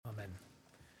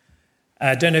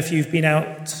I don't know if you've been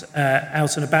out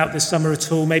and about this summer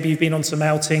at all. Maybe you've been on some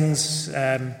outings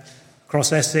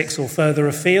across Essex or further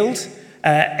afield.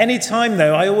 Any time,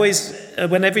 though,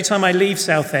 every time I leave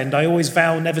Southend, I always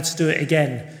vow never to do it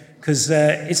again because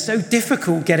it's so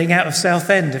difficult getting out of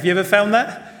Southend. Have you ever found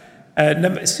that?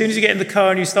 As soon as you get in the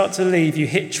car and you start to leave, you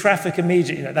hit traffic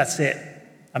immediately. That's it.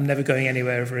 I'm never going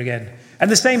anywhere ever again. And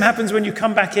the same happens when you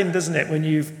come back in, doesn't it? When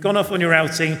you've gone off on your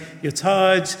outing, you're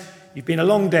tired, you've been a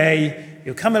long day,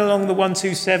 you're coming along the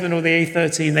 127 or the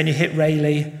A13, then you hit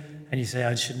Rayleigh, and you say,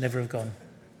 I should never have gone.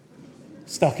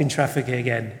 Stuck in traffic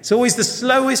again. It's always the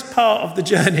slowest part of the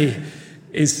journey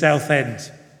is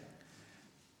Southend.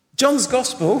 John's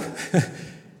Gospel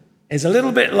is a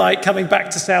little bit like coming back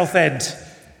to Southend,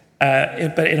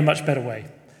 but in a much better way.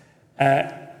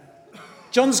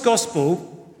 John's Gospel,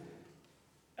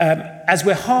 as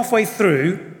we're halfway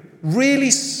through, really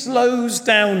slows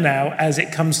down now as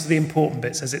it comes to the important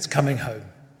bits, as it's coming home.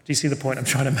 Do you see the point I'm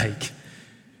trying to make?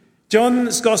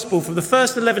 John's Gospel, for the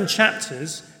first 11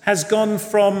 chapters, has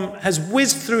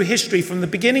whizzed through history from the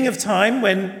beginning of time,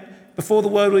 before the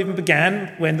world even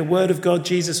began, when the Word of God,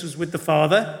 Jesus, was with the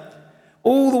Father,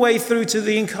 all the way through to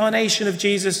the incarnation of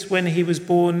Jesus when he was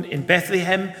born in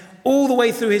Bethlehem, all the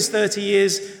way through his 30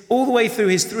 years, all the way through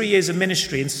his 3 years of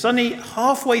ministry. And suddenly,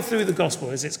 halfway through the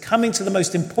gospel, as it's coming to the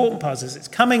most important parts, as it's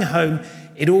coming home,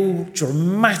 it all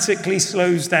dramatically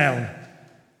slows down.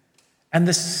 And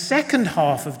the second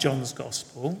half of John's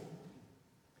gospel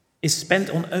is spent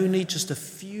on only just a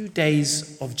few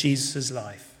days of Jesus'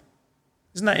 life.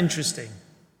 Isn't that interesting?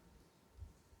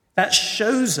 That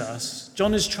shows us,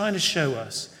 John is trying to show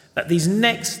us, that these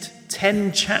next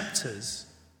 10 chapters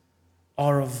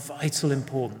are of vital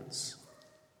importance.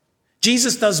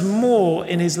 Jesus does more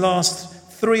in his last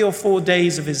 3 or 4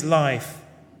 days of his life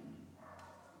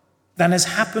than has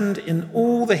happened in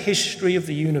all the history of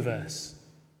the universe.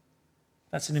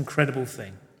 That's an incredible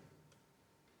thing.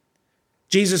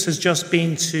 Jesus has just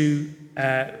been to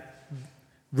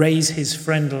raise his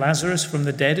friend Lazarus from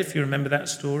the dead, if you remember that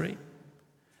story.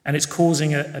 And it's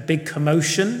causing a big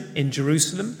commotion in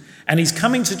Jerusalem. And he's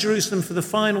coming to Jerusalem for the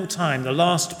final time, the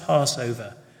last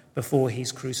Passover, before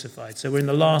he's crucified. So we're in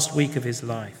the last week of his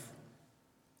life.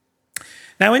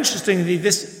 Now, interestingly,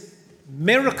 this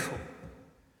miracle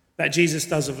that Jesus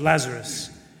does of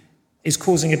Lazarus is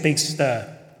causing a big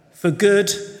stir, for good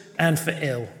and for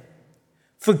ill.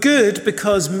 For good,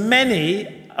 because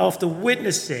many, after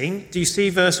witnessing, do you see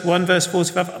verse 1, verse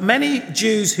 45? Many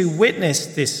Jews who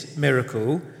witnessed this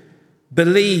miracle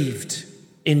believed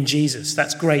in Jesus.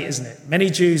 That's great, isn't it?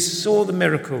 Many Jews saw the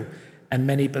miracle and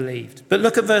many believed. But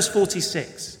look at verse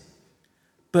 46.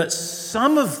 But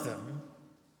some of them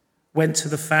went to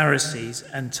the Pharisees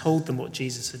and told them what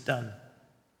Jesus had done.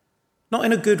 Not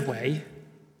in a good way,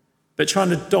 but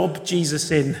trying to dob Jesus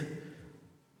in.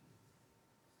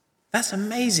 That's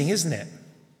amazing, isn't it?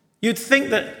 You'd think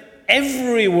that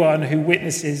everyone who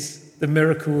witnesses the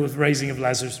miracle of raising of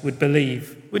Lazarus would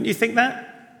believe. Wouldn't you think that?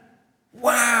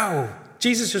 Wow!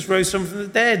 Jesus just rose someone from the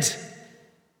dead.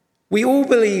 We all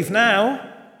believe now.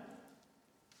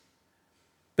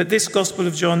 But this Gospel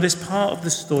of John, this part of the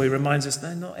story reminds us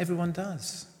that not everyone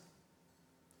does.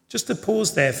 Just to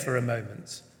pause there for a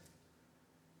moment.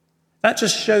 That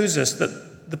just shows us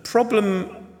that the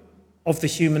problem of the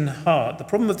human heart, the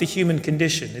problem of the human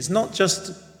condition, is not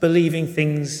just believing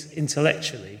things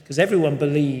intellectually, because everyone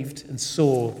believed and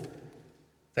saw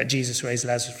that Jesus raised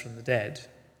Lazarus from the dead.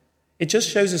 It just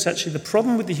shows us actually the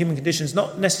problem with the human condition is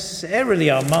not necessarily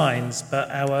our minds, but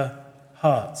our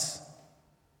hearts.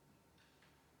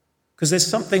 Because there's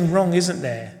something wrong, isn't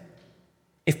there,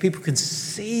 if people can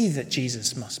see that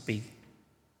Jesus must be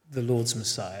the Lord's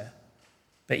Messiah,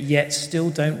 but yet still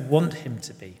don't want him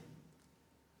to be.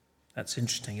 That's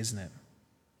interesting, isn't it?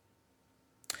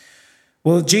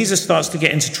 Well, Jesus starts to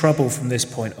get into trouble from this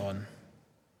point on.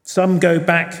 Some go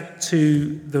back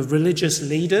to the religious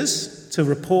leaders to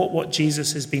report what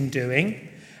Jesus has been doing.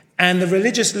 And the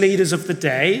religious leaders of the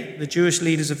day, the Jewish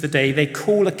leaders of the day, they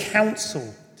call a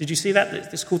council. Did you see that?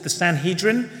 It's called the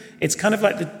Sanhedrin. It's kind of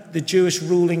like the Jewish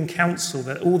ruling council,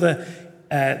 that all the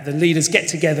leaders get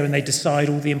together and they decide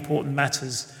all the important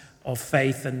matters of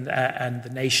faith and the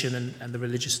nation and the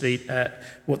religious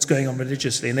what's going on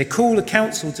religiously. And they call a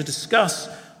council to discuss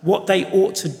what they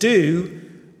ought to do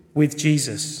with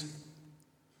Jesus.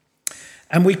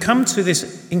 And we come to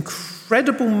this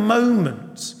incredible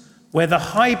moment where the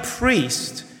high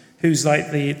priest, who's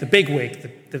like the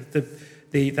bigwig,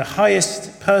 the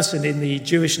highest person in the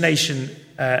Jewish nation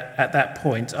at that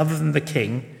point, other than the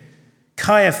king,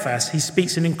 Caiaphas, he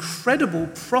speaks an incredible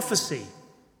prophecy.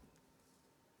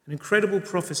 An incredible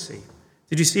prophecy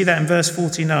Did you see that in verse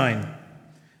 49?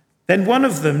 Then one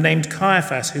of them, named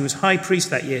Caiaphas, who was high priest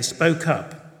that year, spoke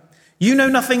up. You know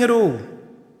nothing at all.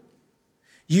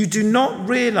 You do not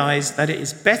realize that it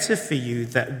is better for you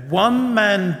that one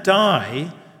man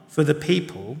die for the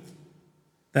people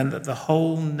than that the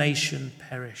whole nation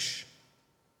perish.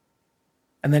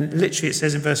 And then literally it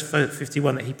says in verse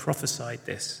 51 that he prophesied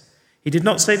this. He did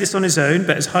not say this on his own,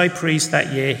 but as high priest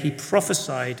that year, he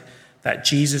prophesied that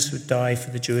Jesus would die for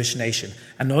the Jewish nation.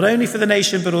 And not only for the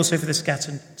nation, but also for the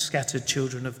scattered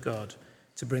children of God,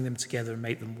 to bring them together and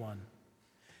make them one.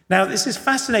 Now, this is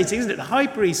fascinating, isn't it? The high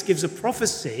priest gives a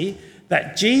prophecy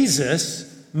that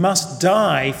Jesus must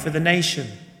die for the nation.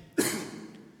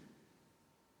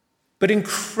 But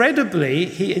incredibly,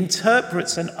 he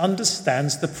interprets and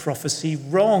understands the prophecy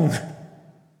wrong.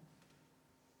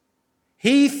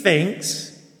 He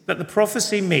thinks that the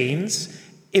prophecy means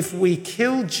if we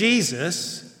kill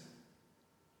Jesus,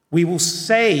 we will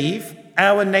save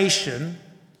our nation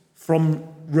from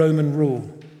Roman rule,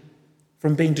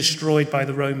 from being destroyed by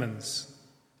the Romans.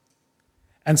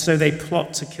 And so they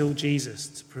plot to kill Jesus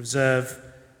to preserve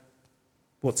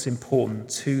what's important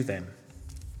to them.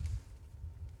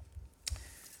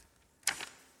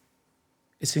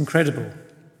 It's incredible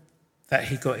that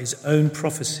he got his own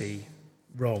prophecy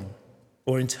wrong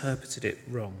or interpreted it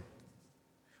wrong.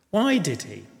 Why did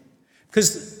he?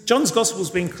 Because John's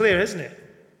gospel's been clear, isn't it?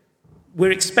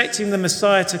 We're expecting the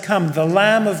Messiah to come, the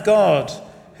Lamb of God,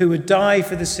 who would die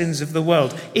for the sins of the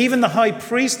world. Even the high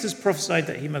priest has prophesied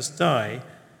that he must die.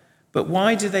 But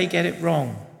why do they get it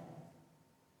wrong?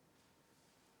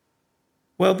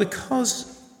 Well,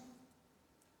 because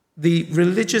the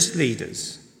religious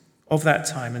leaders of that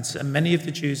time, and many of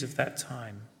the Jews of that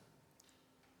time,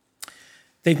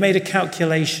 they've made a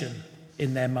calculation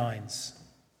in their minds.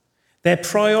 Their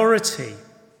priority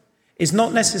is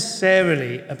not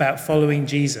necessarily about following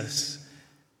Jesus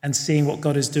and seeing what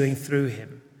God is doing through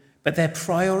him, but their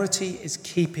priority is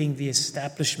keeping the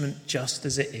establishment just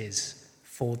as it is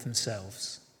for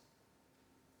themselves.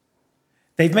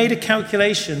 They've made a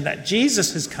calculation that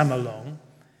Jesus has come along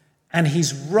and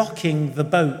he's rocking the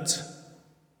boat.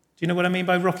 Do you know what I mean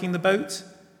by rocking the boat?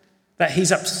 That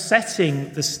he's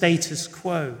upsetting the status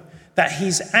quo, that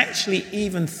he's actually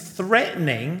even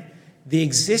threatening the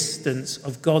existence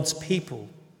of God's people.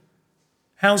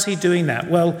 How's he doing that?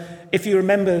 Well, if you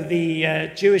remember,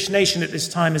 the Jewish nation at this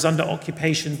time is under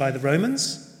occupation by the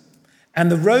Romans,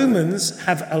 and the Romans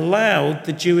have allowed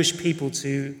the Jewish people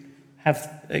to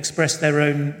have expressed their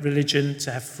own religion,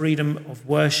 to have freedom of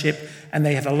worship, and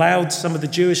they have allowed some of the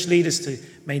Jewish leaders to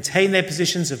maintain their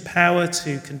positions of power,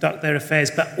 to conduct their affairs,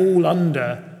 but all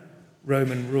under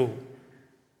Roman rule.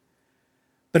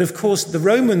 But of course, the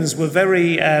Romans were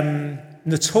very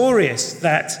notorious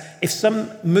that if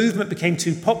some movement became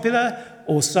too popular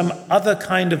or some other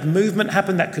kind of movement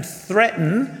happened that could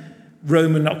threaten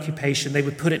Roman occupation, they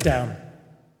would put it down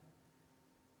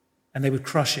and they would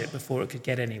crush it before it could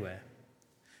get anywhere.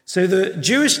 So the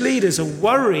Jewish leaders are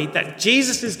worried that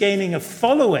Jesus is gaining a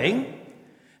following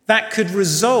that could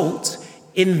result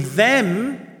in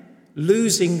them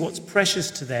losing what's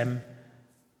precious to them,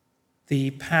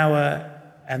 the power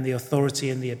and the authority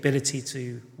and the ability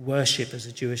to worship as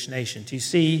a Jewish nation. Do you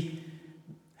see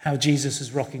how Jesus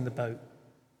is rocking the boat?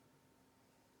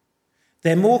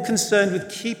 They're more concerned with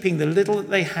keeping the little that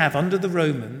they have under the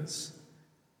Romans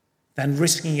than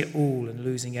risking it all and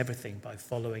losing everything by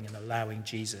following and allowing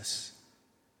Jesus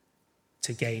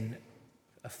to gain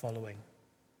a following.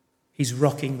 He's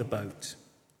rocking the boat.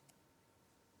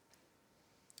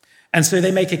 And so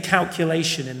they make a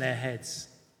calculation in their heads.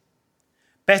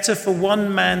 Better for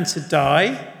one man to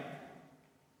die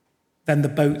than the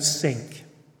boat sink.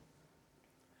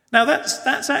 Now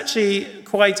that's actually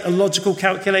quite a logical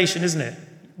calculation, isn't it?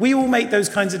 We all make those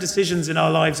kinds of decisions in our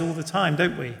lives all the time,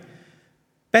 don't we?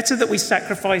 Better that we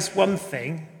sacrifice one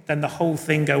thing than the whole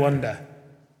thing go under.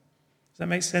 Does that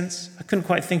make sense? I couldn't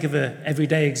quite think of an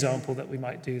everyday example that we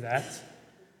might do that.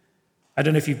 I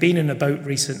don't know if you've been in a boat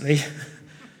recently,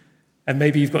 and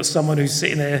maybe you've got someone who's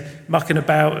sitting there mucking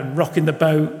about and rocking the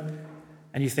boat,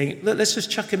 and you think, look, let's just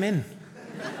chuck him in.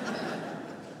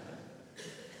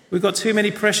 We've got too many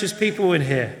precious people in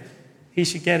here. He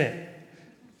should get it.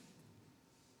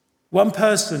 One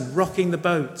person rocking the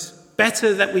boat.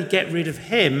 Better that we get rid of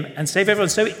him and save everyone.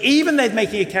 So even they're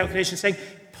making a calculation saying,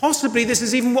 possibly this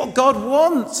is even what God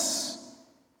wants.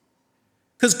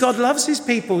 Because God loves his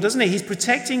people, doesn't he? He's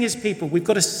protecting his people. We've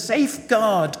got to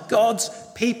safeguard God's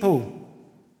people.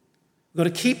 We've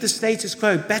got to keep the status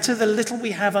quo. Better the little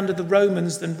we have under the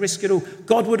Romans than risk it all.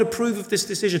 God would approve of this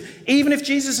decision. Even if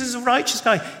Jesus is a righteous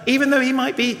guy, even though he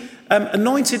might be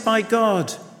anointed by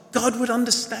God, God would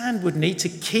understand, wouldn't he, to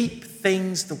keep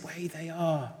things the way they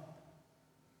are.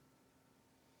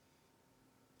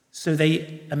 So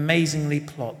they amazingly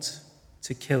plot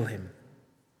to kill him.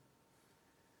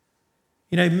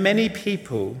 You know, many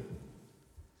people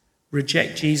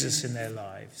reject Jesus in their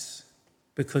lives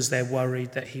because they're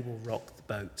worried that he will rock the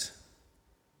boat.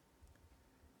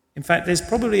 In fact, there's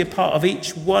probably a part of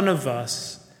each one of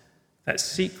us that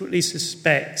secretly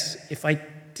suspects if I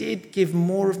did give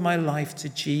more of my life to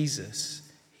Jesus,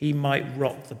 he might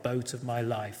rock the boat of my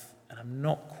life, and I'm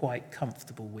not quite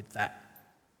comfortable with that.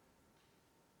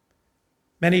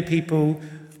 Many people,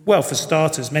 well, for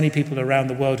starters, many people around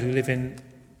the world who live in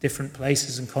different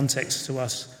places and contexts to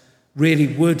us really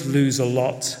would lose a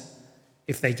lot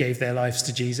if they gave their lives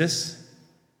to Jesus.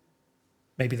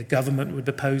 Maybe the government would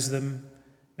oppose them,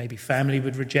 maybe family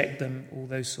would reject them, all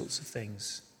those sorts of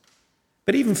things.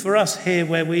 But even for us here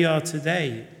where we are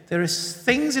today, there are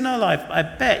things in our life, I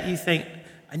bet you think,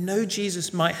 I know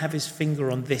Jesus might have his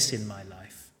finger on this in my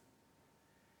life.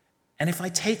 And if I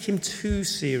take him too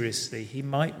seriously, he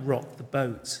might rock the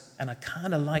boat. And I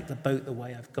kind of like the boat the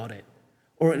way I've got it.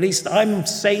 Or at least I'm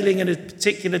sailing in a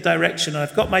particular direction.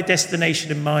 I've got my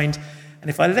destination in mind. And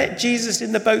if I let Jesus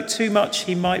in the boat too much,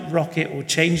 he might rock it or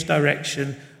change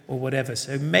direction or whatever.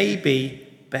 So maybe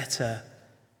better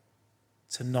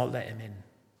to not let him in.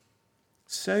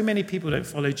 So many people don't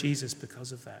follow Jesus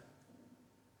because of that.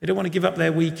 They don't want to give up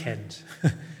their weekend.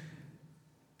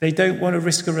 They don't want to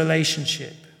risk a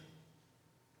relationship.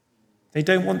 They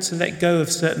don't want to let go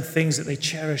of certain things that they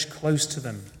cherish close to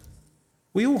them.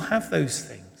 We all have those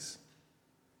things.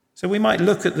 So we might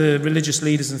look at the religious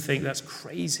leaders and think, that's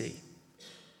crazy.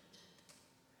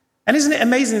 And isn't it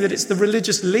amazing that it's the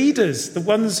religious leaders, the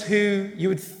ones who you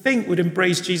would think would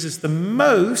embrace Jesus the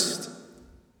most,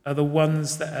 are the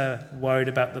ones that are worried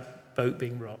about the boat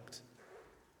being rocked?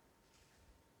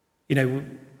 You know,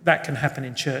 that can happen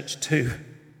in church too.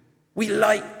 We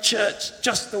like church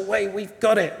just the way we've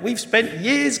got it. We've spent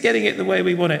years getting it the way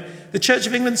we want it. The Church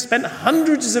of England spent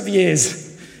hundreds of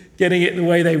years getting it the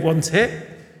way they want it.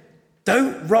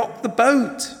 Don't rock the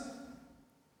boat.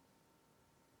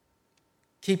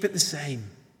 Keep it the same.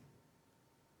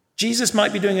 Jesus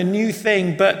might be doing a new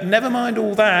thing, but never mind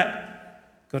all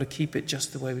that. Got to keep it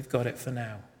just the way we've got it for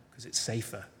now, because it's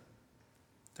safer.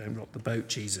 Don't rock the boat,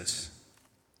 Jesus.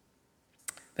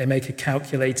 They make a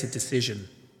calculated decision.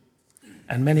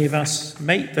 And many of us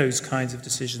make those kinds of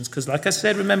decisions because, like I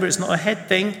said, remember, it's not a head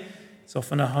thing. It's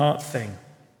often a heart thing.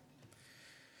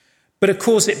 But, of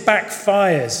course, it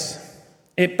backfires.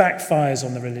 It backfires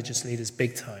on the religious leaders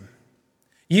big time.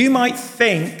 You might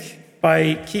think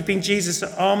by keeping Jesus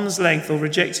at arm's length or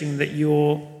rejecting that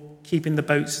you're keeping the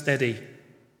boat steady.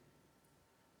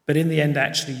 But in the end,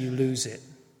 actually, you lose it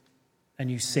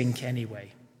and you sink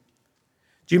anyway.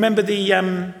 Do you remember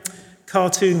the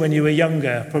cartoon when you were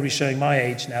younger? Probably showing my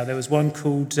age now. There was one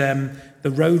called The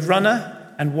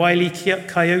Roadrunner and Wile E.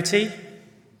 Coyote.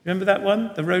 Remember that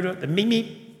one? The Roadrunner, the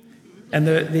Mimi. And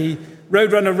the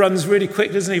Roadrunner runs really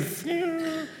quick, doesn't he?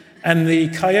 And the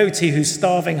coyote, who's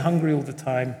starving, hungry all the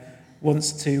time,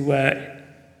 wants to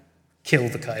kill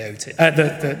the coyote,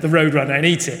 the Roadrunner, and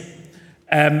eat it.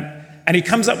 And he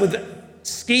comes up with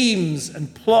schemes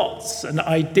and plots and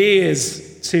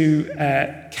ideas to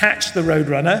catch the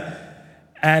Roadrunner.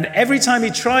 And every time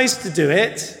he tries to do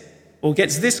it, or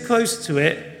gets this close to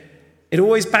it, it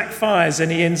always backfires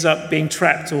and he ends up being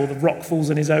trapped, or the rock falls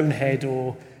on his own head,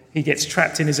 or he gets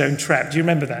trapped in his own trap. Do you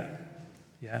remember that?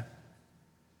 Yeah.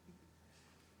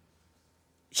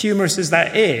 Humorous as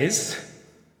that is,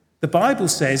 the Bible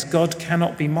says God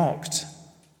cannot be mocked.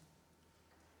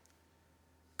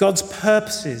 God's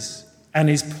purposes and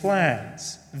his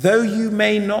plans, though you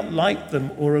may not like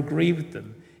them or agree with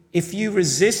them, if you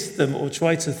resist them or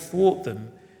try to thwart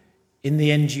them, in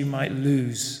the end you might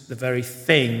lose the very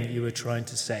thing you were trying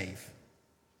to save.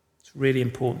 It's really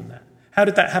important that. How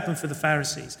did that happen for the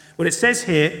Pharisees? Well, it says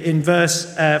here in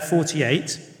verse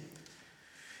 48,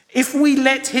 if we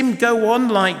let him go on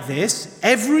like this,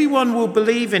 everyone will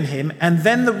believe in him, and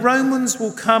then the Romans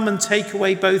will come and take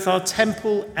away both our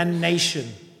temple and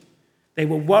nation. They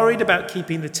were worried about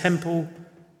keeping the temple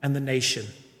and the nation.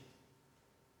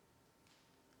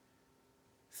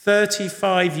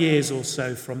 35 years or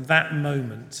so from that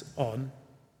moment on,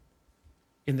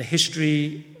 in the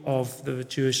history of the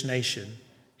Jewish nation,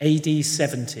 AD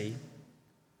 70,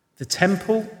 the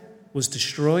temple was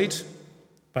destroyed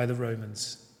by the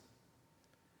Romans.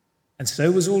 And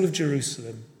so was all of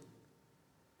Jerusalem.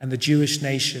 and the Jewish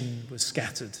nation was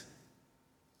scattered.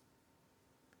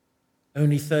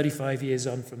 Only 35 years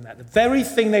on from that, the very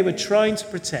thing they were trying to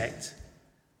protect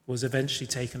was eventually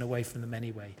taken away from them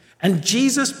anyway. And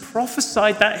Jesus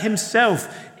prophesied that himself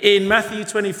in Matthew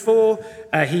 24.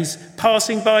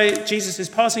 Jesus is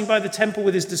passing by the temple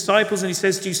with his disciples, and he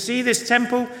says, "Do you see this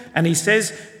temple?" And he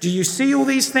says, "Do you see all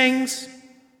these things?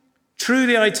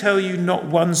 Truly I tell you, not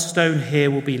one stone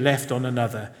here will be left on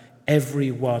another.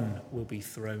 Every one will be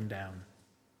thrown down."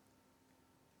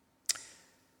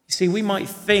 You see, we might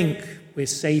think we're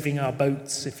saving our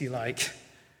boats, if you like,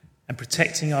 and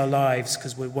protecting our lives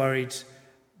because we're worried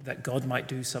that God might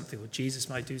do something or Jesus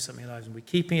might do something in our lives, and we're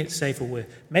keeping it safe, or we're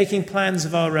making plans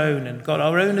of our own and got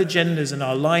our own agendas and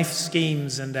our life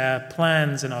schemes and our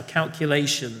plans and our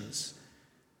calculations.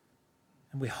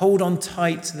 And we hold on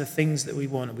tight to the things that we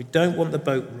want, and we don't want the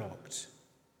boat rocked.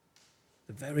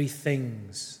 The very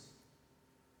things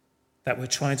that we're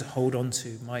trying to hold on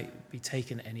to might be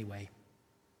taken anyway.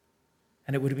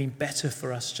 And it would have been better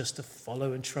for us just to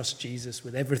follow and trust Jesus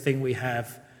with everything we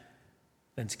have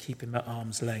than to keep him at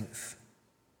arm's length.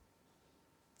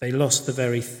 They lost the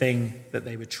very thing that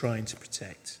they were trying to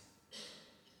protect.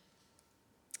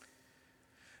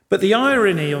 But the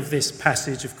irony of this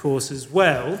passage, of course, as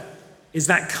well, is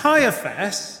that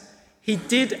Caiaphas, he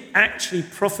did actually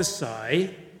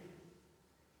prophesy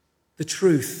the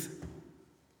truth.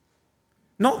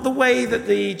 Not the way that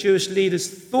the Jewish leaders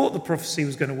thought the prophecy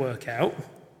was going to work out,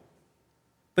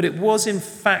 but it was in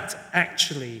fact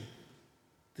actually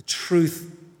the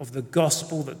truth of the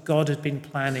gospel that God had been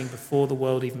planning before the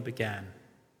world even began.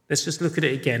 Let's just look at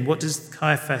it again. What does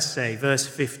Caiaphas say? Verse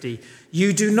 50,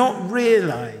 "You do not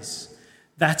realize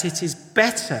that it is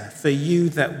better for you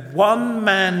that one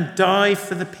man die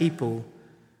for the people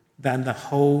than the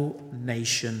whole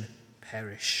nation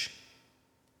perish."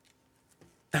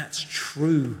 That's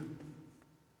true.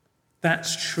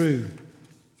 That's true.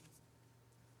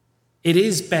 It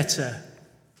is better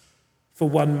for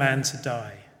one man to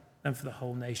die than for the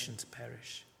whole nation to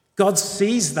perish. God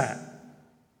sees that,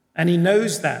 and he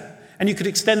knows that. And you could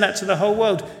extend that to the whole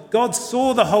world. God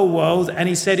saw the whole world, and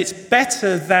he said, "It's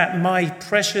better that my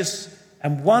precious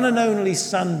and one and only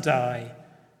son die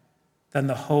than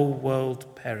the whole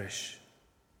world perish."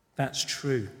 That's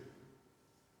true.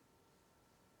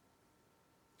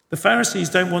 The Pharisees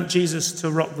don't want Jesus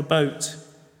to rock the boat,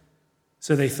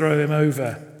 so they throw him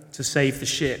over to save the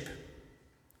ship.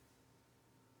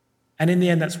 And in the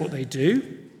end, that's what they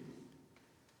do.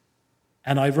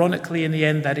 And ironically, in the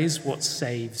end, that is what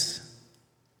saves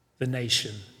the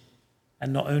nation.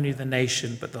 And not only the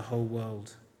nation, but the whole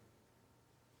world.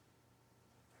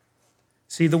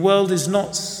 See, the world is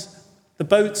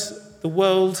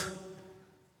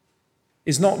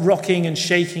not rocking and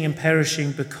shaking and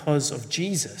perishing because of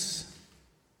Jesus.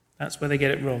 That's where they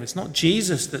get it wrong. It's not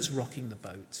Jesus that's rocking the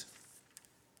boat.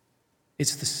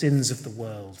 It's the sins of the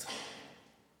world.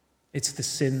 It's the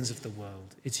sins of the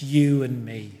world. It's you and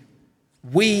me.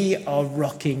 We are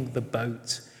rocking the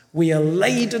boat. We are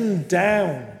laden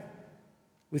down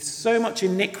with so much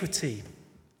iniquity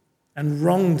and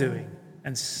wrongdoing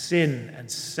and sin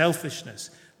and selfishness,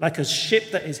 like a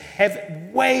ship that is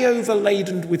way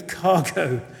overladen with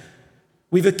cargo.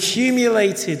 We've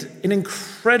accumulated an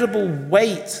incredible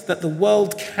weight that the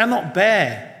world cannot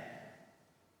bear.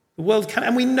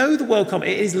 And we know the world can't.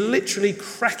 It is literally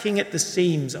cracking at the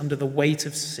seams under the weight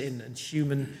of sin and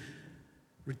human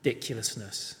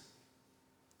ridiculousness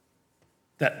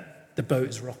that the boat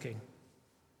is rocking.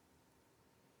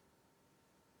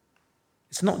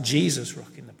 It's not Jesus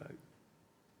rocking the boat.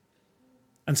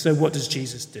 And so what does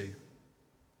Jesus do?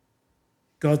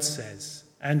 God says,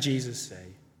 and Jesus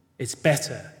say, "It's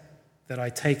better that I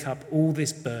take up all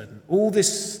this burden, all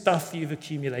this stuff you've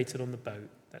accumulated on the boat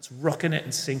that's rocking it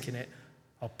and sinking it.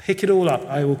 I'll pick it all up.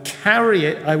 I will carry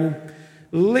it. I will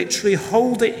literally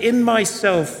hold it in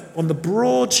myself on the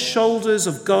broad shoulders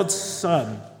of God's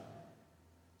Son,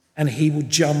 and he will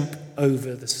jump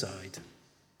over the side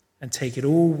and take it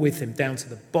all with him down to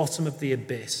the bottom of the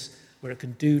abyss where it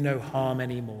can do no harm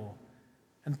anymore."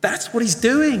 And that's what he's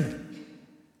doing.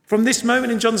 From this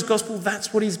moment in John's Gospel,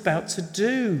 that's what he's about to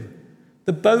do.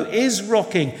 The boat is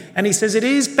rocking, and he says, "It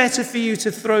is better for you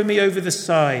to throw me over the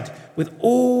side with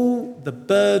all the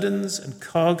burdens and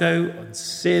cargo and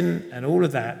sin and all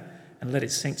of that, and let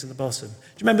it sink to the bottom." Do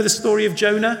you remember the story of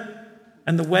Jonah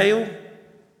and the whale?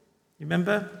 You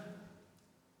remember?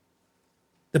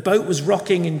 The boat was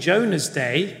rocking in Jonah's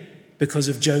day because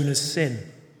of Jonah's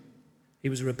sin. He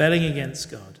was rebelling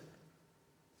against God.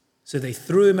 So they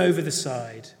threw him over the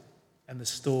side, and the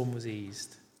storm was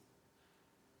eased.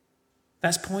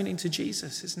 That's pointing to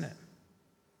Jesus, isn't it?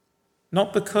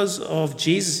 Not because of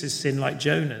Jesus' sin like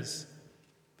Jonah's,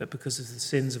 but because of the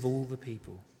sins of all the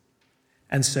people.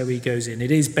 And so he goes in.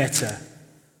 It is better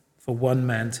for one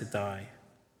man to die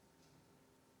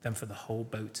than for the whole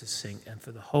boat to sink and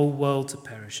for the whole world to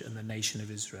perish and the nation of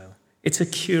Israel. It's a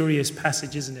curious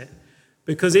passage, isn't it?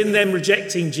 Because in them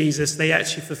rejecting Jesus, they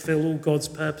actually fulfill all God's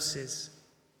purposes.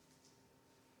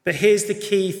 But here's the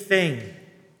key thing.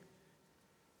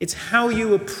 It's how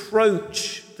you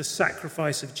approach the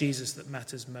sacrifice of Jesus that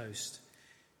matters most.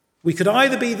 We could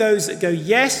either be those that go,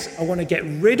 yes, I want to get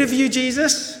rid of you,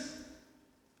 Jesus.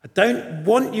 I don't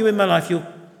want you in my life. You're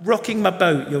rocking my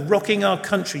boat. You're rocking our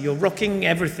country. You're rocking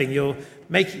everything. You're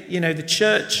making, the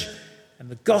church and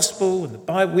the gospel and the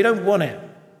Bible. We don't want it.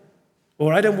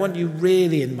 Or I don't want you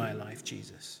really in my life,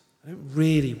 Jesus. I don't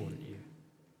really want you.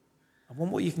 I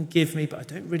want what you can give me, but I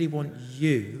don't really want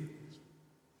you.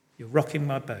 You're rocking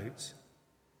my boat.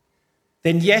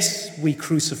 Then yes, we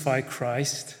crucify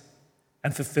Christ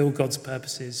and fulfill God's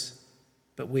purposes,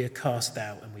 but we are cast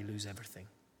out and we lose everything.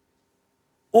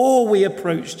 Or we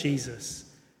approach Jesus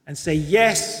and say,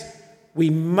 yes, we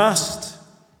must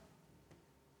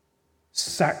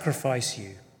sacrifice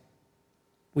you.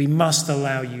 We must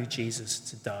allow you, Jesus,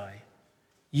 to die.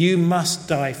 You must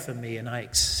die for me, and I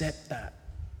accept that.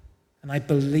 And I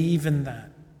believe in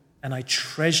that, and I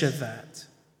treasure that.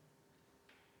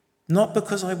 Not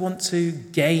because I want to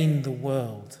gain the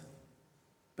world,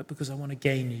 but because I want to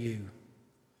gain you.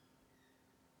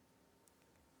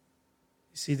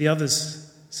 You see, the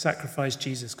others sacrificed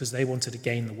Jesus because they wanted to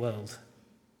gain the world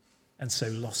and so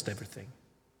lost everything.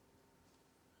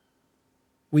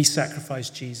 We sacrifice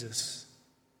Jesus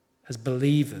as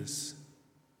believers,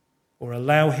 or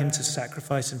allow him to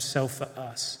sacrifice himself for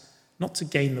us, not to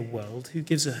gain the world, who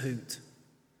gives a hoot,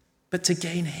 but to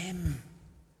gain him.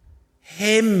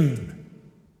 Him.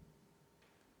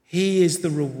 He is the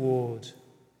reward.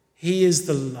 He is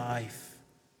the life.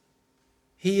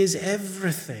 He is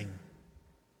everything.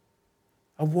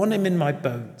 I want him in my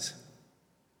boat.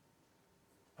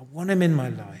 I want him in my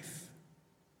life.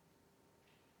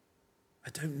 I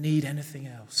don't need anything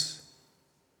else.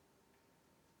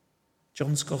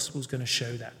 John's gospel is going to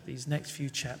show that, these next few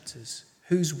chapters.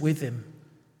 Who's with him?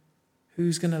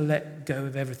 Who's going to let go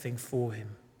of everything for him?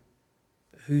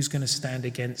 But who's going to stand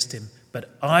against him?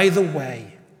 But either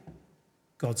way,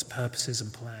 God's purposes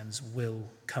and plans will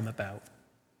come about.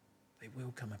 They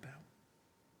will come about.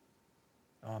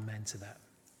 Amen to that.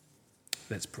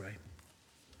 Let's pray.